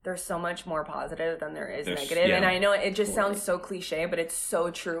there's so much more positive than there is negative. And I know it just sounds so cliche, but it's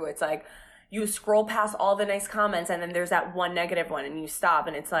so true. It's like, you scroll past all the nice comments and then there's that one negative one and you stop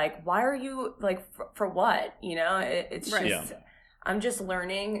and it's like, why are you like, for what? You know, it's just, I'm just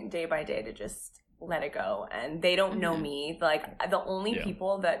learning day by day to just let it go. And they don't know me. Like the only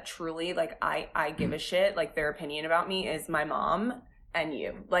people that truly like, I give a shit, like their opinion about me is my mom and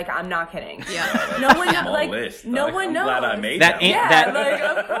you. Like, I'm not kidding. Yeah. No one, like, no one knows. I'm glad I made that.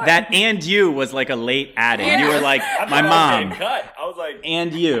 That and you was like a late adding. You were like, my mom. Cut. I was like,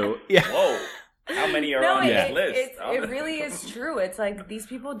 and you. Yeah. Whoa. How many are on this list? It really is true. It's like these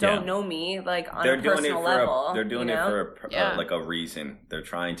people don't know me like on a personal level. They're doing it for like a reason. They're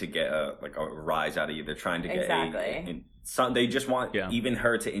trying to get a rise out of you. They're trying to get they just want even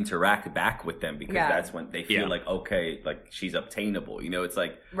her to interact back with them because that's when they feel like, okay, like she's obtainable. You know, it's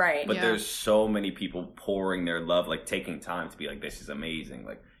like But there's so many people pouring their love, like taking time to be like, this is amazing.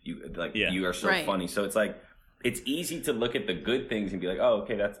 Like you are so funny. So it's like, it's easy to look at the good things and be like, oh,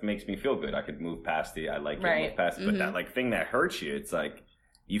 okay, that makes me feel good. I could move past it. I like it, move past it. But that like thing that hurts you, it's like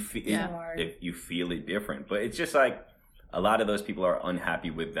you feel you feel it different. But it's just like a lot of those people are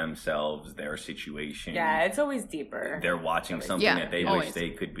unhappy with themselves, their situation. Yeah, it's always deeper. They're watching something that they wish they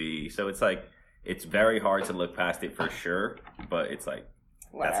could be. So it's like it's very hard to look past it for sure. But it's like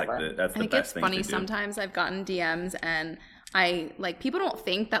whatever. That's the best thing to do. It's funny. Sometimes I've gotten DMs and I like people don't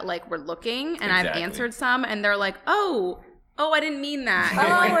think that like we're looking, and I've answered some, and they're like, "Oh, I didn't mean that."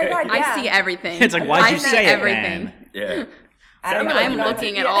 Oh my god! I see everything. It's like, why'd you say everything? It, man? Yeah. I'm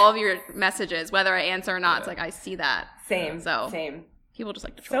looking at all of your messages, whether I answer or not. It's like I see that. Same. People just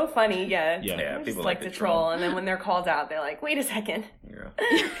like to troll. So funny, yeah. People just like to troll, and then when they're called out, they're like, "Wait a second,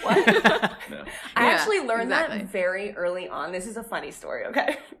 what?" No. I actually learned that very early on. This is a funny story,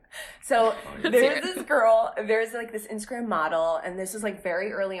 okay? So there's this girl, there's like this Instagram model, and this was like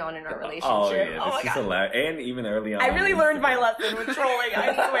very early on in our relationship. Oh yeah, this is hilarious. And even early on. I really learned my lesson with trolling,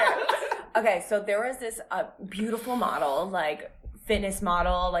 I swear. Okay, so there was this beautiful model, like fitness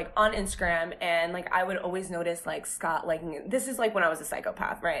model, like on Instagram, and like I would always notice like Scott liking it. This is like when I was a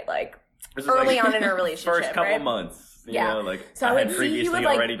psychopath, right? Like early on in our relationship, first couple months. You know, like so I had previously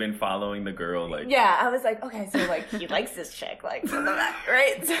already been following the girl. Like I was like, okay, so like he likes this chick, like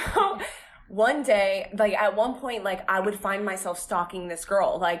right. So one day, like at one point, like I would find myself stalking this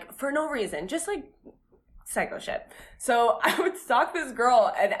girl, like for no reason, just like psycho shit. So I would stalk this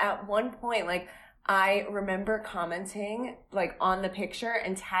girl, and at one point, like I remember commenting like on the picture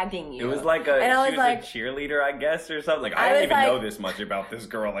and tagging you. It was like she was like, a cheerleader, I guess, or something. Like I didn't even know this much about this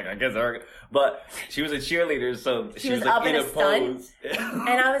girl. Like I guess but she was a cheerleader, so she was like up in a pose. And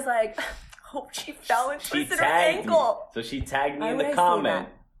I was like, hope she fell and twisted her ankle. So she tagged me in the comment,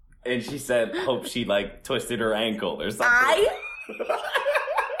 and she said, hope she like twisted her ankle or something.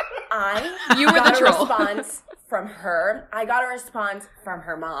 You were the troll. Response from her. I got a response from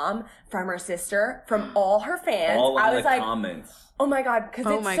her mom, from her sister, from all her fans. All of the comments. Oh my god, because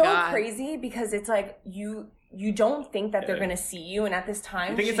it's so crazy because it's like you don't think that they're gonna see you, and at this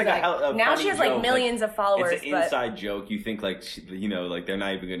time, I think it's like a now she has joke. like millions of followers. It's an inside joke. You think like like they're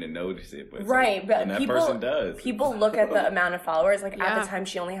not even gonna notice it, but right? But that person does. People look at the amount of followers. Like at the time,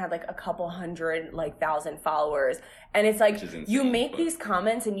 she only had like a couple hundred, like 1,000 followers, and it's like insane, you make these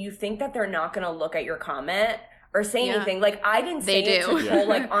comments, and you think that they're not gonna look at your comment or say anything. Like I didn't say it to troll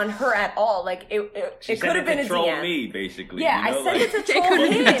like on her at all. Like it could have been a troll DM. Me basically. Yeah, I sent it to troll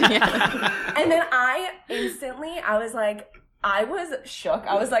him. And then I was like, I was shook.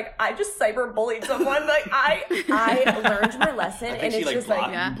 I was like, I just cyberbullied someone. Like I learned my lesson, and it's just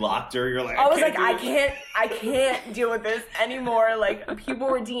you blocked her. You're like, I was like, I can't deal with this anymore. Like people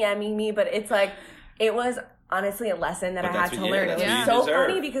were DMing me, but it's like it was honestly a lesson that I had to learn. It was so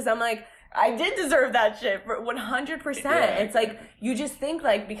funny because I'm like, I did deserve that shit for 100%. It's like, you just think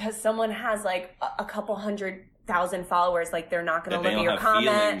like, because someone has like a couple 100,000 followers, like they're not going to look at your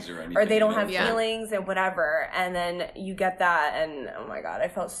comment or they don't have feelings and whatever. And then you get that and oh my God, I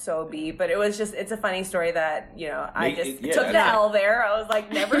felt so beat. But it was just, it's a funny story that, I just took the L there. I was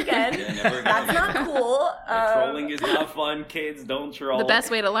like, never again. Never again. That's not cool. Trolling is not fun. Kids, don't troll. The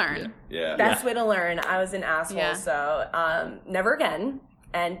best way to learn. Best way to learn. I was an asshole. So never again.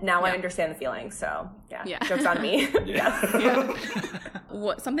 And now I understand the feeling, so joke's on me.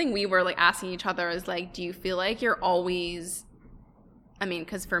 Something we were like asking each other is like, do you feel like you're always, I mean,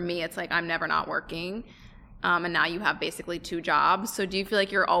 because for me it's like I'm never not working, and now you have basically 2 jobs. So do you feel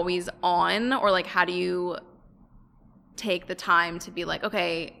like you're always on, or like how do you take the time to be like,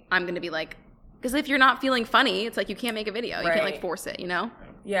 okay, I'm gonna be like, because if you're not feeling funny, it's like you can't make a video. You can't like force it,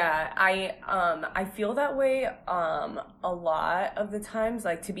 Yeah, I feel that way a lot of the times.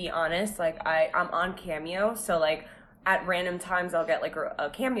 Like, to be honest, like I'm on Cameo, so like at random times I'll get like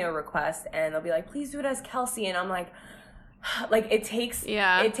a Cameo request and they'll be like, please do it as Kelsey, and I'm like it takes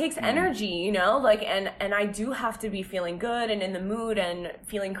energy, like and I do have to be feeling good and in the mood and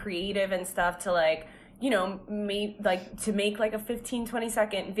feeling creative and stuff to like to make like a 15-20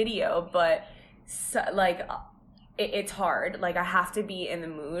 second video, but it's hard. Like I have to be in the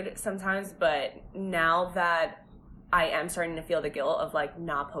mood sometimes, but now that I am starting to feel the guilt of like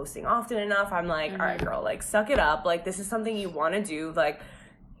not posting often enough, I'm like, all right, girl, like suck it up. Like this is something you want to do. Like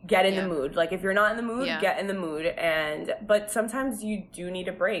get in the mood. Like if you're not in the mood, get in the mood. But sometimes you do need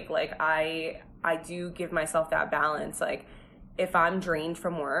a break. Like I do give myself that balance. Like if I'm drained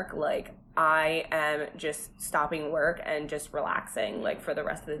from work, like I am just stopping work and just relaxing like for the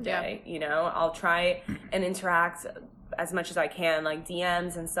rest of the day. I'll try and interact as much as I can, like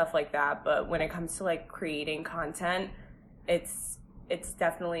DMs and stuff like that, but when it comes to like creating content, it's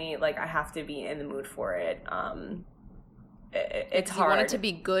definitely like I have to be in the mood for it. It's hard. You want it to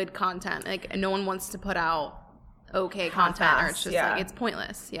be good content. Like no one wants to put out content, or it's just like it's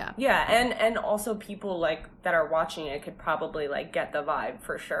pointless. And also people like that are watching it could probably like get the vibe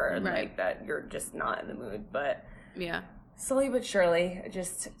for sure, like that you're just not in the mood. But slowly but surely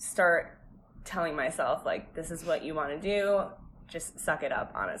just start telling myself like, this is what you want to do, just suck it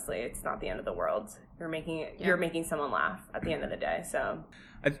up. Honestly, it's not the end of the world. You're making someone laugh at the end of the day. So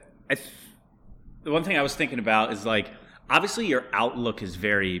the one thing I was thinking about is like, obviously your outlook is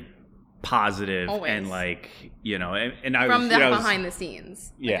very positive. Always. And like and I from was the behind the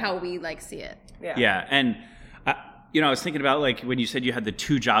scenes, like how we like see it. And I was thinking about like when you said you had the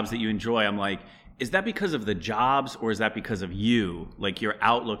 2 jobs that you enjoy, I'm like, is that because of the jobs or is that because of you? Like your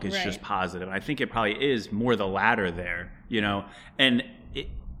outlook is just positive. And I think it probably is more the latter there, and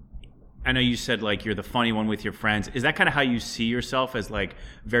I know you said like you're the funny one with your friends. Is that kind of how you see yourself, as like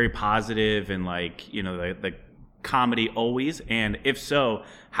very positive and like the comedy always? And if so,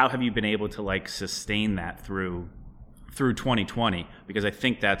 how have you been able to like sustain that through 2020? Because I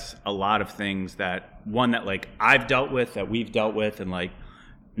think that's a lot of things that like I've dealt with, that we've dealt with, and like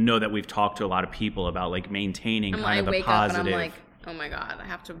know that we've talked to a lot of people about like maintaining kind of the positive. Up and I'm like, oh my God, I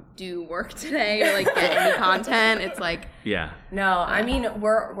have to do work today or like get any content. It's like I mean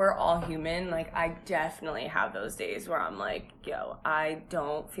we're all human. Like I definitely have those days where I'm like, yo, I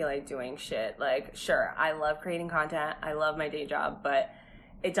don't feel like doing shit. Like sure, I love creating content, I love my day job, but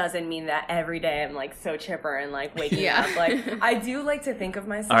it doesn't mean that every day I'm like so chipper and like waking up. Like I do like to think of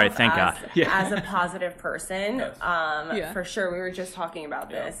myself as a positive person. For sure. We were just talking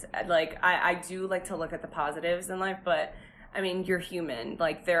about this. Like I do like to look at the positives in life, but I mean, you're human.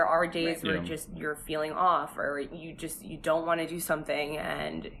 Like there are days where just you're feeling off, or you don't want to do something,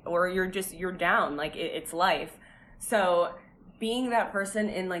 or you're down. Like it's life. So being that person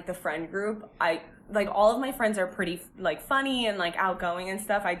in like the friend group, like all of my friends are pretty like funny and like outgoing and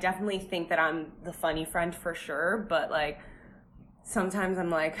stuff. I definitely think that I'm the funny friend for sure, but like sometimes I'm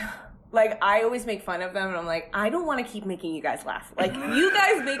like, like, I always make fun of them, and I'm like, I don't want to keep making you guys laugh. Like, you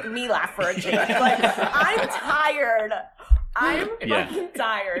guys make me laugh for a change. Like, I'm tired. I'm fucking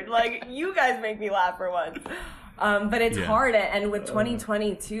tired. Like, you guys make me laugh for once. But it's hard. And with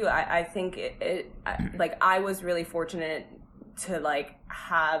 2020, too, I think like, I was really fortunate to, like,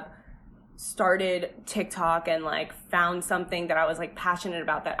 have started TikTok and, like, found something that I was, like, passionate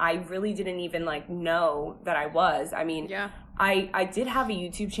about that I really didn't even, like, know that I was. I mean, I did have a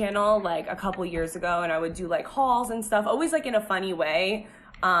YouTube channel, like, a couple years ago, and I would do, like, hauls and stuff, always, like, in a funny way.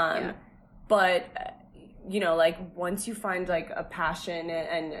 But, you know, like, once you find, like, a passion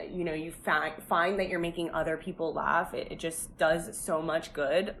and you know, you find that you're making other people laugh, it just does so much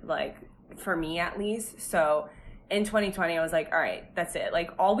good, like, for me at least. So in 2020, I was like, all right, that's it.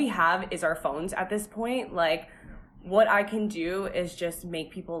 Like, all we have is our phones at this point. Like, what I can do is just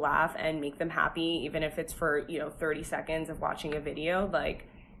make people laugh and make them happy, even if it's for, you know, 30 seconds of watching a video. Like,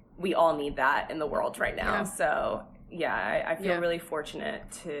 we all need that in the world right now. Yeah. So, yeah, I feel really fortunate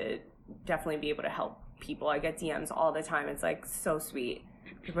to definitely be able to help people. I get DMs all the time. It's, like, so sweet.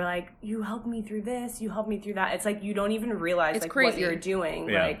 People are like, you helped me through this, you helped me through that. It's like, you don't even realize, it's like, crazy. What you're doing.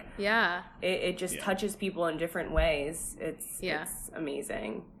 Yeah. Like, it just touches people in different ways. It's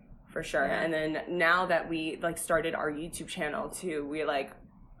amazing. For sure. Yeah. And then now that we, like, started our YouTube channel too,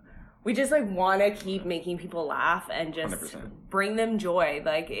 we just, like, want to keep making people laugh and just 100%. Bring them joy.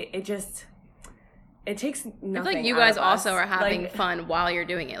 Like, it takes nothing. I feel like you guys also are having fun while you're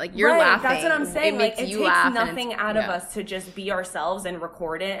doing it. Like, you're laughing. That's what I'm saying. It takes nothing out of us to just be ourselves and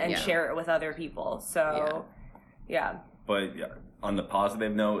record it and share it with other people. So, But on the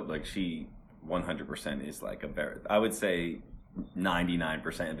positive note, like, she 100% is, like, I would say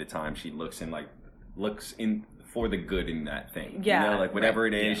 99% of the time she looks in for the good in that thing. You know, like, whatever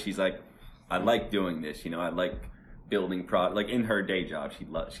it is, she's like, I like doing this. You know, I like building product. Like, in her day job,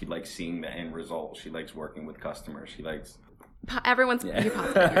 she likes seeing the end result. She likes working with customers. She likes everyone's you're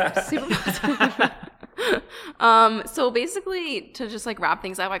positive. You're super positive. So basically, to just, like, wrap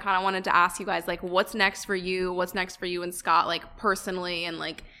things up, I kind of wanted to ask you guys, like, what's next for you? What's next for you and Scott, like, personally and,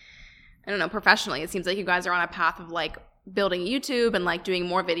 like, I don't know, professionally? It seems like you guys are on a path of, like, building YouTube and, like, doing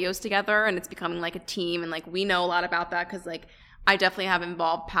more videos together, and it's becoming, like, a team, and, like, we know a lot about that because, like, I definitely have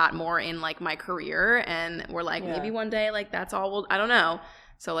involved Pat more in, like, my career, and we're like, maybe one day, like, that's all I don't know.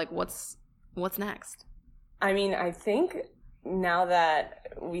 So, like, what's next? I mean, I think now that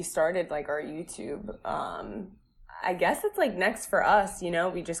we started, like, our YouTube, I guess it's, like, next for us, you know,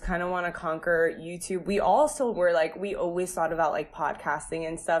 we just kind of want to conquer YouTube. We also were, like, we always thought about, like, podcasting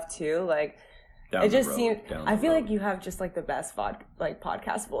and stuff too, like, it just seems, I feel like you have just, like, the best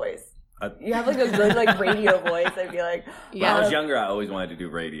podcast voice. You have, like, a good, like, radio voice, I feel like. When I was younger, I always wanted to do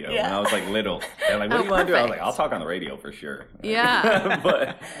radio. When I was, like, little. They're like, what do you want to do? I was like, I'll talk on the radio for sure. Yeah.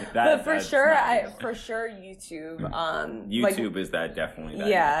 but for sure, YouTube. YouTube is that definitely that.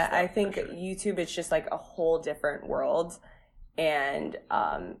 Yeah, I think YouTube is just, like, a whole different world. And,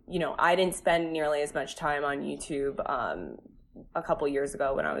 you know, I didn't spend nearly as much time on YouTube a couple years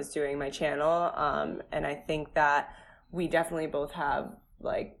ago when I was doing my channel. And I think that we definitely both have,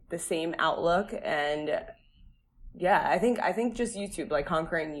 like, the same outlook, and I think just YouTube, like,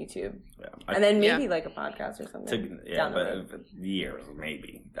 conquering YouTube, and then maybe like a podcast or something. Years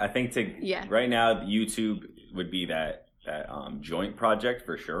maybe. I think right now YouTube would be that joint project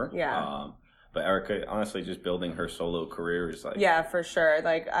for sure. But Erica, honestly, just building her solo career is like... Yeah, for sure.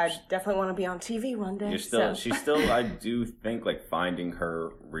 Like, I definitely want to be on TV one day. She's still, I do think, like, finding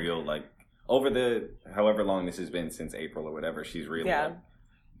her real, like, over the, however long this has been, since April or whatever, she's really, like,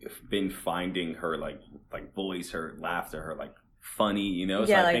 been finding her, like voice, her laughter, her, like, funny, you know?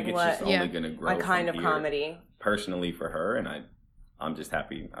 So I think it's just only going to grow. My kind of comedy. Personally for her, and I'm just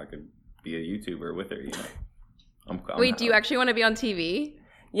happy I could be a YouTuber with her, you know? Wait, do you actually want to be on TV?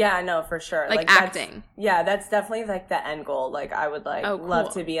 Yeah, no, for sure. Like acting. That's definitely, like, the end goal. Like, I would, like,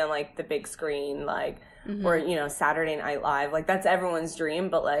 love to be on, like, the big screen, like, or, you know, Saturday Night Live. Like, that's everyone's dream,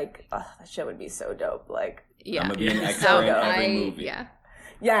 but, like, that shit would be so dope. Like, I'm going to be an extra in every movie.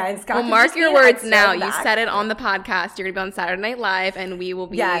 Yeah, and Scott. Well, mark your words now. You said it on the podcast. You're going to be on Saturday Night Live, and we will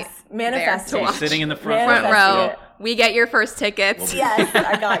be manifesting. There sitting in the front row. We get your first tickets. Yes,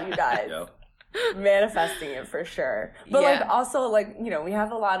 I got you guys. Manifesting it for sure. But like, also, like, you know, we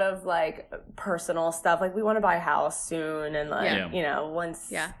have a lot of, like, personal stuff. Like, we want to buy a house soon, and, like, you know, once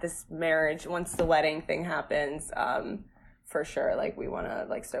the wedding thing happens, for sure, like, we want to,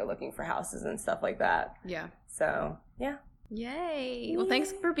 like, start looking for houses and stuff like that. Yeah. So, Yay. Well,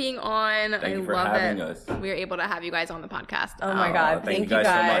 thanks for being on. Thank you for having us. We were able to have you guys on the podcast. Oh my God. Thank you guys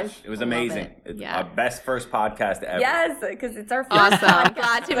so much. It was amazing. It's our best first podcast ever. Yes, because it's our first. Awesome.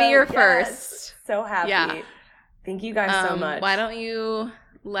 Glad to be your first. So happy. Yeah. Thank you guys so much. Why don't you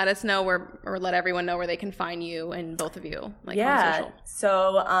let us know or let everyone know where they can find you and both of you, on social.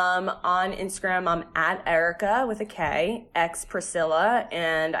 So on Instagram, I'm at Erica with a K, X Priscilla,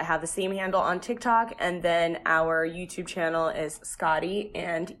 and I have the same handle on TikTok, and then our YouTube channel is Scotty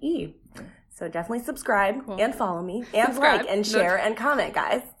and E. So definitely subscribe and follow me and like and share and comment,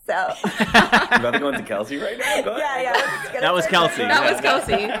 guys. So you about to go into Kelsey right now? Go ahead. Yeah. That was Kelsey. That was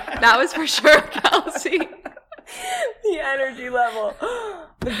Kelsey. That was for sure Kelsey. The energy level.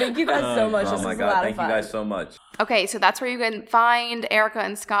 But thank you guys so much. Oh my God, thank you guys so much. Okay, so that's where you can find Erica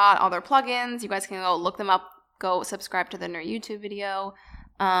and Scott, all their plugins. You guys can go look them up, go subscribe to their YouTube video.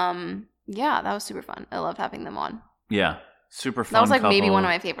 Yeah, that was super fun. I loved having them on. Yeah, super fun. That was like maybe one of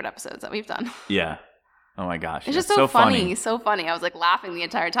my favorite episodes that we've done. Yeah. Oh my gosh. It's just so funny. So funny. I was like laughing the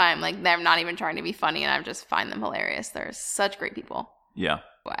entire time. Like they're not even trying to be funny and I just find them hilarious. They're such great people. Yeah.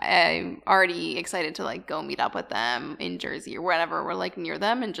 I'm already excited to like go meet up with them in Jersey or wherever we're like near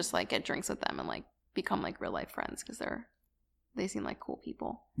them and just like get drinks with them and like become like real life friends because they seem like cool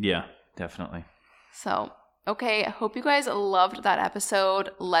people. Yeah, definitely. So, okay. I hope you guys loved that episode.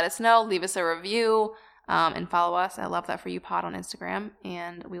 Let us know. Leave us a review and follow us. I love that for you pod on Instagram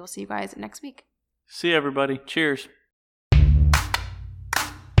and we will see you guys next week. See you, everybody. Cheers.